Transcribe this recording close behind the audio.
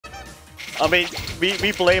I mean,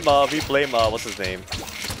 we blame what's his name?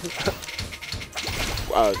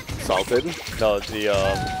 Salted? No, the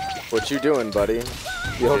What you doing, buddy?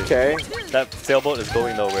 You okay? That sailboat is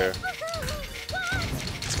going nowhere.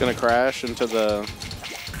 It's gonna crash into the.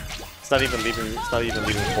 It's not even leaving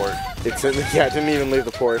port. Yeah, it didn't even leave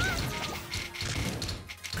the port.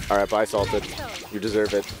 All right, bye, Salted. You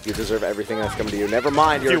deserve it. You deserve everything that's coming to you. Never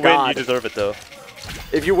mind, you're a god. If you win, you deserve it, though.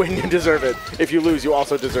 If you win, you deserve it. If you lose, you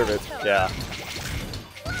also deserve it. Yeah.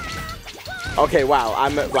 Okay, wow.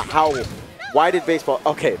 Why did baseball?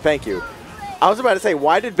 Okay, thank you. I was about to say,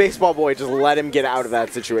 why did Baseball Boy just let him get out of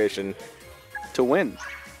that situation? To win.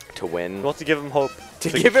 To win. He wants to give him hope. To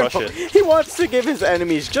give him hope. He wants to give his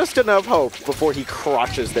enemies just enough hope before he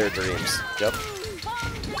crushes their dreams. Yep.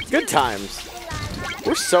 Good times.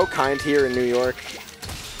 We're so kind here in New York.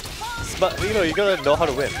 But you know, you gotta know how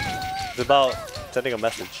to win. It's about sending a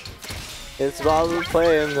message. It's about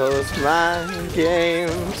playing those mind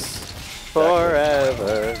games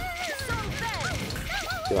forever.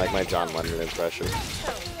 You like my John Lennon impression?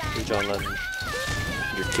 You're John Lennon.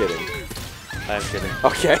 You're kidding. I am kidding.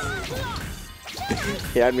 Okay.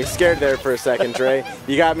 You had me scared there for a second, Trey.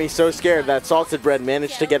 You got me so scared that Salted Bread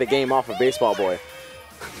managed to get a game off of Baseball Boy.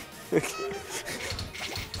 I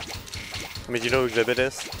mean, you know who Exhibit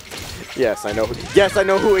is? Yes, I know. Yes, I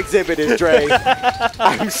know who Exhibit is, Trey.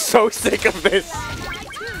 I'm so sick of this.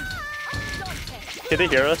 Can they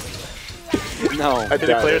hear us? No. Can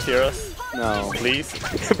the players hear us? No. Please?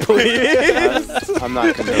 Please? I'm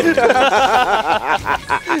not condoning it.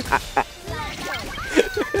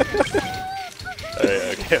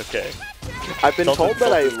 Okay. I've been told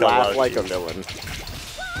that I laugh like a cheese. villain.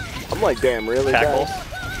 I'm like, damn, really, Cackle?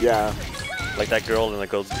 guys? Yeah. Like that girl in the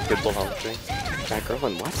Good Bull Hunting. That girl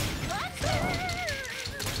in what?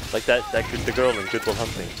 Like the girl in Good Bull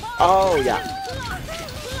Hunting. Oh, yeah.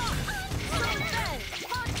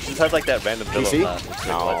 She's had like that random villain PC? laugh.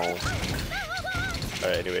 No.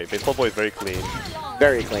 Alright, anyway, Baseball Boy is very clean.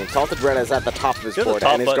 Very clean. Salted Bread is at the top of his He's at the board,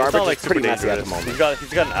 top, and his but it's garbage not, like, is pretty super messy at the dangerous. moment.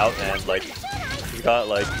 He's got an out and like he's got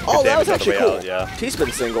like Oh, good that was damage on the actually way cool. out, yeah.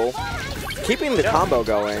 T-spin single. Keeping the combo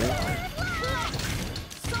going.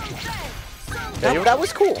 Yeah, That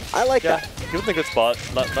was cool. I like Yeah, that. he was in a good spot.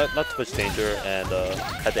 Not too much danger, and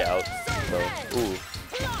had the out. So, ooh,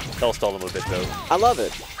 that'll stall him a bit though. I love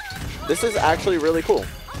it. This is actually really cool.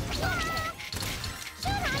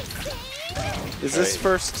 Is this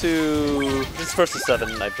first to? This is first to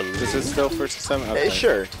 7, I believe. Is this still first to 7? Okay.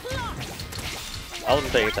 Sure. I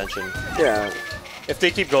wasn't paying attention. Yeah. If they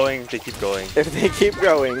keep going, they keep going. If they keep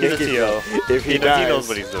going, Give they it keep to going. Yo. If he dies, he knows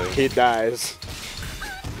what he's doing. he dies.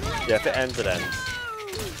 Yeah, if it ends, it ends.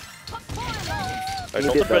 Alright, He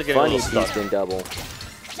Salted did Bread the getting a funny little stuck. T-spin double.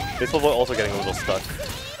 Baseball Boy also getting a little stuck.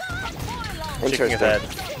 Shaking his head.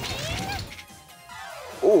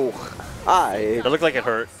 Ooh, That looked like it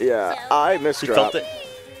hurt. yeah, I He misdropped. felt it.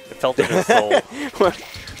 It felt it in his soul.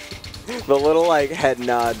 The little like head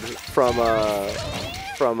nod from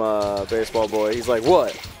Baseball Boy. He's like,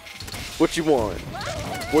 what? What you want?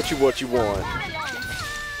 What you want?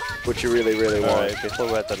 What you really want? Alright, Baseball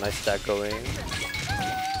Boy had that nice stack going.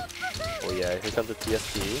 Oh yeah, here comes the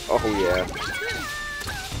TSP. Oh yeah.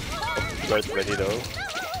 Red's ready though.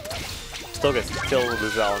 Still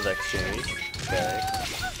loses out on the exchange. Okay.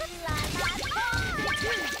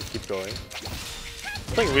 Keep going.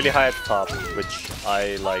 Playing really high at the top, which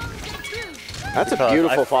I like. That's a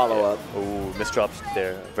beautiful follow-up. Ooh, misdrops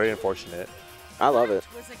there. Very unfortunate. I love it.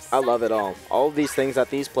 I love it all. All of these things that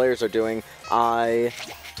these players are doing, I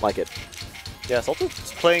like it. Yeah,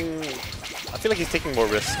 Salted's playing. I feel like he's taking more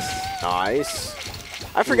risks. Nice.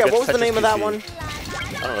 I forget, what was the name of that one?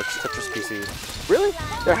 I don't know, it's Tetris PC. Really?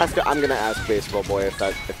 There has to. I'm gonna ask Baseball Boy if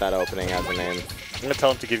that opening has a name. I'm gonna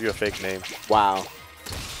tell him to give you a fake name. Wow.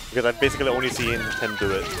 Because I've basically only seen him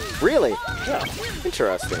do it. Really? Yeah.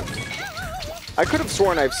 Interesting. I could have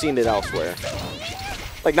sworn I've seen it elsewhere.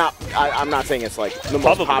 Like, not. I'm not saying it's like the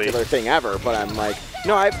most popular thing ever, but I'm like,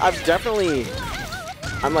 no, I've definitely.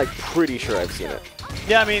 I'm like pretty sure I've seen it.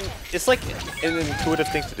 Yeah, I mean, it's like an intuitive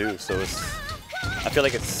thing to do, so it's. I feel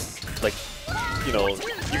like it's like, you know,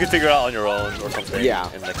 you can figure it out on your own or something. Yeah.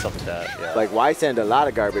 And like stuff like that. Yeah. Like, why send a lot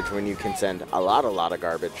of garbage when you can send a lot of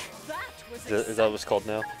garbage? Is that what it's called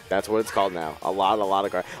now? That's what it's called now. A lot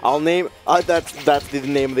of garbage. I'll name. That's the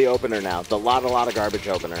name of the opener now. The lot of garbage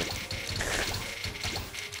opener.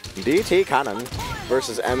 DT Cannon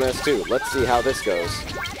versus MS2. Let's see how this goes.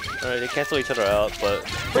 Alright, they cancel each other out, but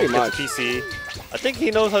Pretty much. PC. I think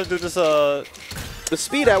he knows how to do this. The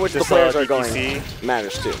speed at which the This, players are DPC. going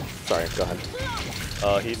matters too. Sorry, go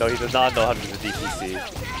ahead. He does not know how to do the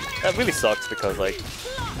DPC. That really sucks because like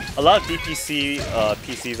a lot of DPC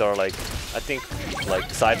PCs are like, I think, like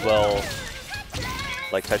sidewell,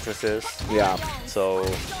 like Tetris is. Yeah. So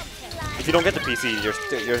if you don't get the PC,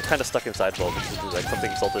 you're kind of stuck in sidewell, which is like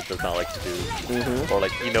something Salted does not like to do, or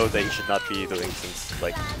like you know that he should not be doing since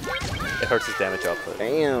like it hurts his damage output.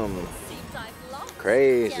 Damn.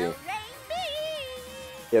 Crazy.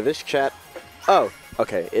 Yeah, this chat. Oh,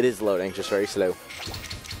 okay. It is loading, just very slow.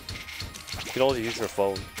 You can only use your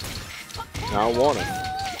phone. I don't want it.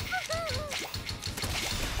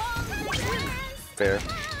 Fair.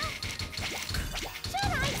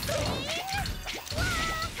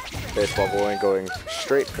 Baseball boy going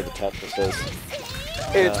straight for the Tetrises.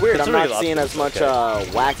 It's weird. It's I'm really not seeing as much okay.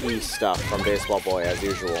 wacky stuff from Baseball Boy as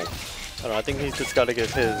usual. I don't know. I think he's just got to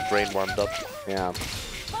get his brain warmed up. Yeah.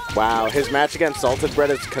 Wow, his match against Salted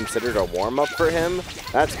Bread is considered a warm-up for him?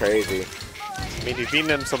 That's crazy. I mean, he's beaten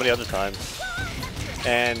him so many other times.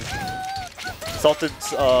 And Salted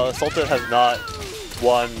has not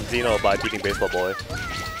won Xeno by beating Baseball Boy,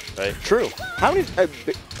 right? True. How many...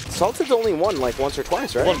 Salted's only won like once or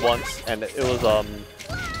twice, right? He won once, and it was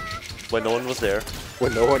when no one was there.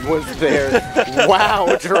 When no one was there.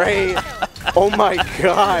 Wow, Dre. Oh my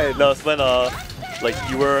god. No, it's when like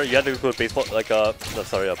you had to go to baseball, like a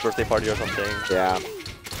birthday party or something. Yeah.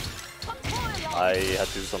 I had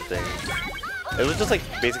to do something. It was just like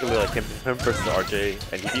basically like him versus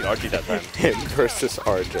RJ, and he beat RJ that time. Him versus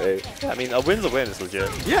RJ. Yeah, I mean, a win's a win, it's legit.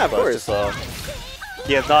 Yeah, of course. Just,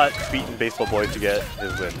 he has not beaten Baseball Boy to get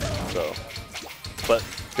his win, so. But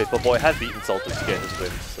Baseball Boy has beaten Salted to get his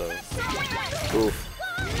win, so. Oof.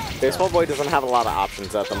 Baseball Boy doesn't have a lot of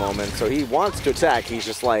options at the moment, so he wants to attack. He's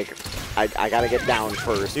just like, I gotta get down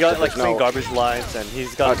first. He got like three garbage lines, and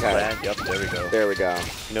he's got his plan. Yep, there we go. There we go.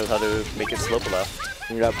 He knows how to make it slope left.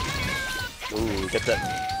 Yep. Ooh, get that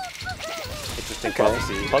interesting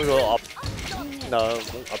prophecy. Probably will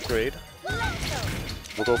upgrade.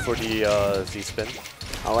 We'll go for the Z-spin.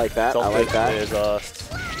 I like that. Salted I like that. Is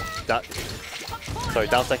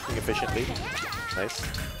down stacking efficiently. Nice.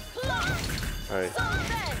 Alright.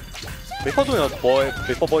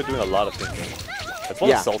 Baseball boy doing a lot of thinking. As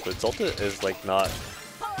well as Salted. Salted is like not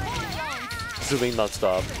zooming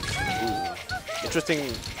non-stop. Ooh.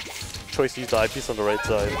 Interesting choice to use the eyepiece on the right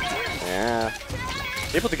side. Yeah.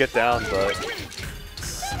 Able to get down, but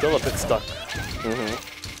still a bit stuck.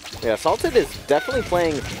 Yeah, Salted is definitely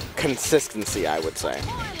playing consistency, I would say.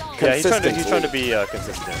 Yeah, he's trying to be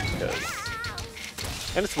consistent,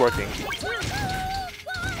 and it's working.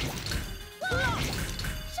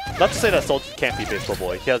 Not to say that Salted can't be Baseball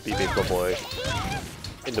Boy. He has beat Baseball Boy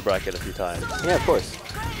in the bracket a few times. Yeah, of course.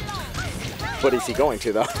 But is he going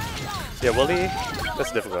to, though? Yeah, will he?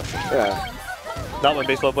 That's a different question. Yeah. Not when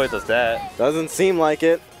Baseball Boy does that. Doesn't seem like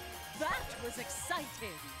it. That was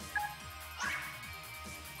exciting.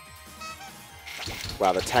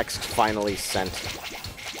 Wow, the text finally sent.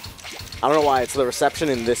 I don't know why, it's the reception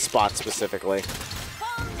in this spot specifically.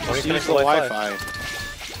 Just use the Wi-Fi.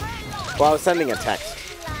 Well, I was sending a text.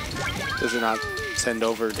 Does it not send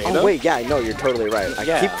over data? Oh, wait, yeah, no, you're totally right.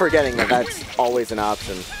 I keep forgetting that that's always an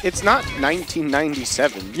option. It's not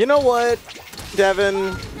 1997. You know what,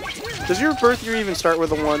 Devin? Does your birth year even start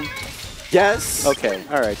with a 1? Yes. Okay,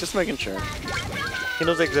 alright, just making sure. He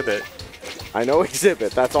knows Exhibit. I know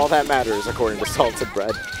Exhibit. That's all that matters, according to Salted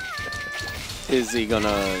Bread. Is he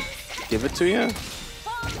gonna give it to you?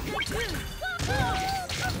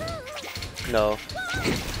 No.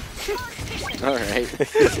 Alright.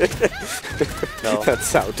 No. That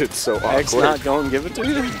sounded so awkward. X not going to give it to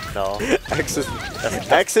you? No. X is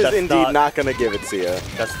indeed not going to give it to you.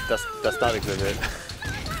 That's not Exhibit.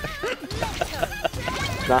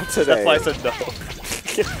 Not today. That's why I said no.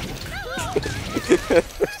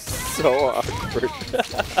 So awkward.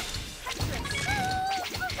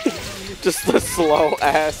 Just the slow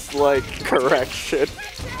ass like correction.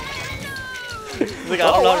 Like,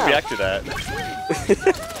 I don't know how to react to that.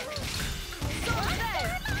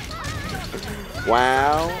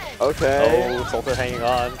 Wow. Okay. Oh, Salted hanging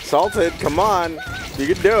on. Salted, come on. You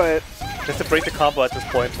can do it. Just to break the combo at this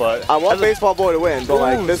point, but I want Baseball Boy to win, but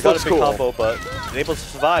like this looks cool. Combo, but able to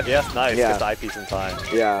survive. Yes, nice. Yeah. Gets the eyepiece in time.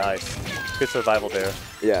 Yeah. Nice. Good survival there.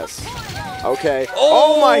 Yes. Okay.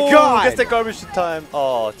 Oh my god! Gets the garbage in time.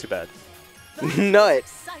 Oh, too bad. Nut.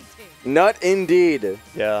 Nut indeed.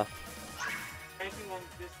 Yeah.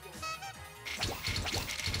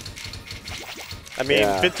 I mean,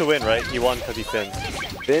 fin to win, right? He won because he finned.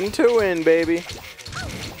 Fin to win, baby.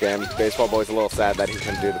 Damn, Baseball Boy's a little sad that he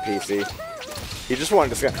couldn't do the PC. He just wanted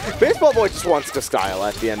to style. Baseball Boy just wants to style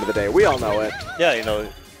at the end of the day. We all know it. Yeah, you know,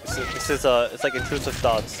 it's like intrusive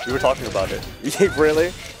thoughts. We were talking about it.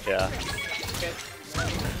 Really? Yeah.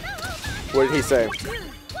 What did he say?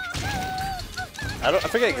 I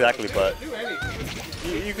forget exactly, but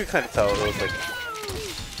you could kind of tell it was like.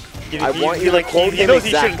 I want you to quote he him knows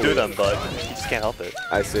exactly. he shouldn't do them, but he just can't help it.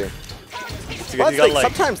 I see. So Well, you gotta, like,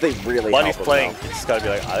 sometimes they really while help he's him, playing, though. you just gotta be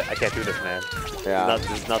like, I can't do this, man. Yeah.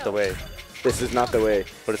 This is not the way. This is not the way.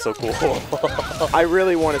 But it's so cool. I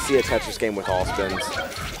really want to see a Tetris game with all spins.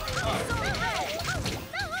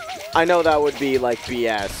 I know that would be like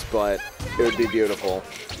BS, but it would be beautiful.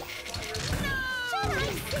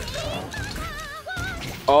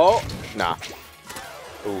 Oh, nah.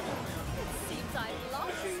 Ooh.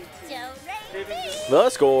 The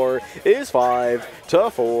score is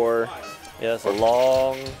 5-4. Yeah, it's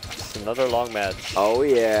it's another long match. Oh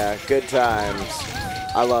yeah, good times.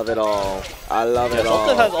 I love it all. I love it all.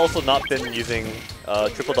 Salted has also not been using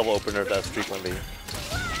triple-double opener as frequently.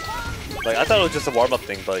 Like, I thought it was just a warm-up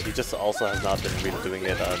thing, but he just also has not been really doing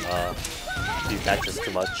it on these matches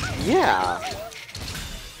too much. Yeah.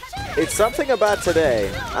 It's something about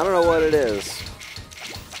today. I don't know what it is.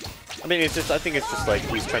 I mean, it's just, I think it's just like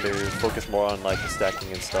he's trying to focus more on like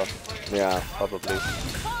stacking and stuff. Yeah. Probably.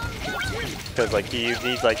 Because like he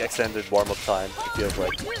needs like extended warm-up time, it feels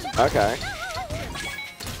like. Okay.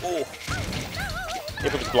 Oh.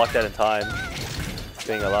 Able to block that in time.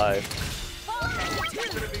 Staying alive.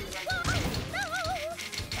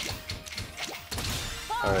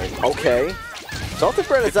 Alright. Okay. Salted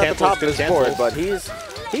Bread is at the top of his board, but he's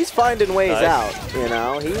finding ways out. You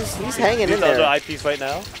know, he's hanging in there. These other IPs right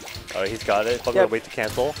now. Alright, he's got it. Probably gonna wait to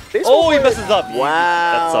cancel. Baseball Oh, he boy- messes up.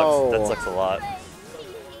 Wow. That sucks a lot.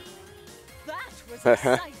 That was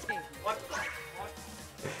exciting.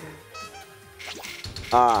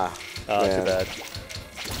 Ah. Too man. bad.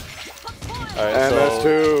 Alright, so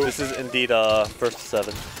MS2. this is indeed first to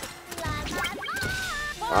 7.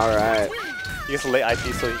 All right. He gets a late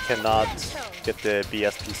IP, so he cannot get the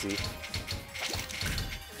BSPC.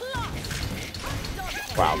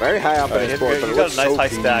 Wow, very high up in his board, but He's it got looks a nice so high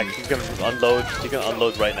clean. stack. He's gonna unload. He can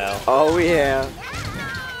unload right now. Oh yeah.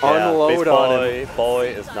 Unload on him. Boy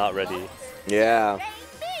is not ready. Yeah.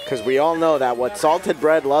 Because we all know that what Salted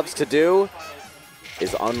Bread loves to do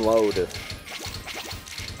is unload.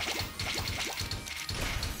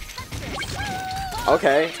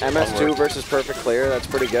 Okay, MS2 versus Perfect Clear. That's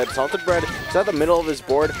pretty good. Salted Bread is at the middle of his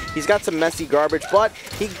board. He's got some messy garbage, but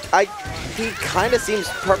he kind of seems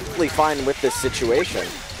perfectly fine with this situation.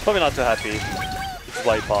 Probably not too happy. Which is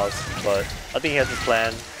why he paused. But I think he has his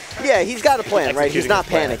plan. Yeah, he's got a plan, right? He's not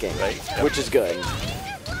Executing his panicking, plan, right? Yep. which is good.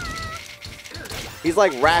 He's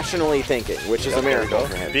like rationally thinking, which is a There we miracle go.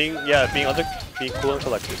 for him. Being cool and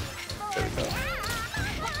collected. There we go.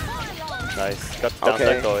 Nice. Got the down Okay.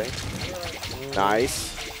 stack going.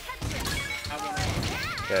 Nice.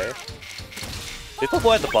 Okay. Baseball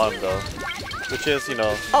boy at the bottom though, which is, you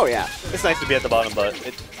know, Oh yeah. it's nice to be at the bottom, but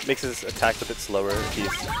it makes his attacks a bit slower.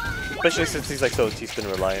 Especially since he's like so T-spin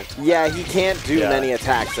reliant. Yeah, he can't do Yeah. many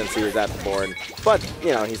attacks since he was at the board. But,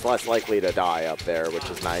 you know, he's less likely to die up there, which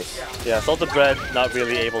is nice. Yeah, Salted Bread not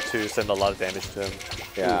really able to send a lot of damage to him.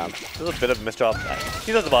 Yeah. There's a bit of a misdrop.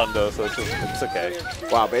 He's at the bottom though, so it's okay.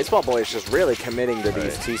 Wow, Baseball Boy is just really committing to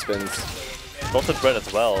these T-spins. Salted Bread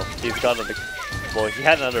as well. He's got well, he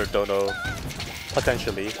had another dono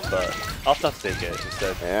potentially, but opted not to take it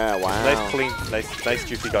instead. Yeah, wow. Nice clean, nice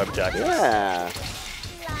juicy garbage access. Yeah.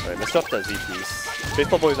 Alright, let's drop that Z piece.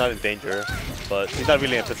 Baseball Boy is not in danger, but he's not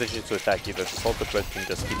really in a position to attack either, so Salted Bread can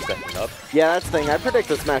just keep stacking up. Yeah, that's the thing. I predict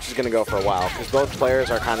this match is going to go for a while, because both players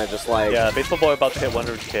are kind of just like... Yeah, Baseball Boy about to hit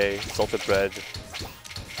 100k, Salted Bread.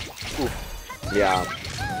 Ooh. Yeah.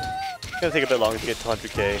 It's gonna take a bit longer to get to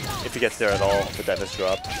 100k, if he gets there at all with that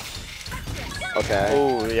misdrop. Okay.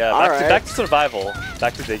 Oh, yeah, back to survival,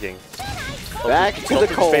 back to digging. Back to the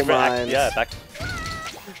coal mines. Yeah, back.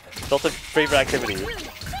 Salted's favorite activity.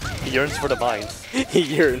 He yearns for the mines. He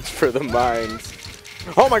yearns for the mines.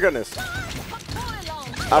 Oh my goodness.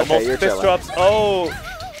 Okay, Almost you're fist chilling. drops. Oh,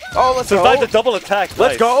 Oh, let's survived go. the double attack.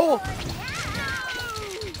 Let's Nice. go.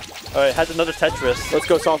 Alright, had another Tetris. Let's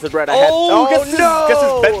go, Salted Bread. Oh, no. guess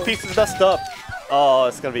his bent piece is messed up. Oh,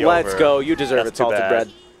 it's gonna be over. Let's go. You deserve That's it, too Salted bad.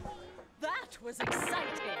 Bread. That was exciting.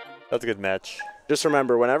 That's a good match. Just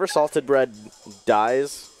remember, whenever Salted Bread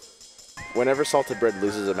dies, whenever Salted Bread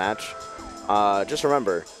loses a match, just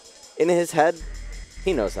remember, in his head,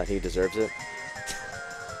 he knows that he deserves it.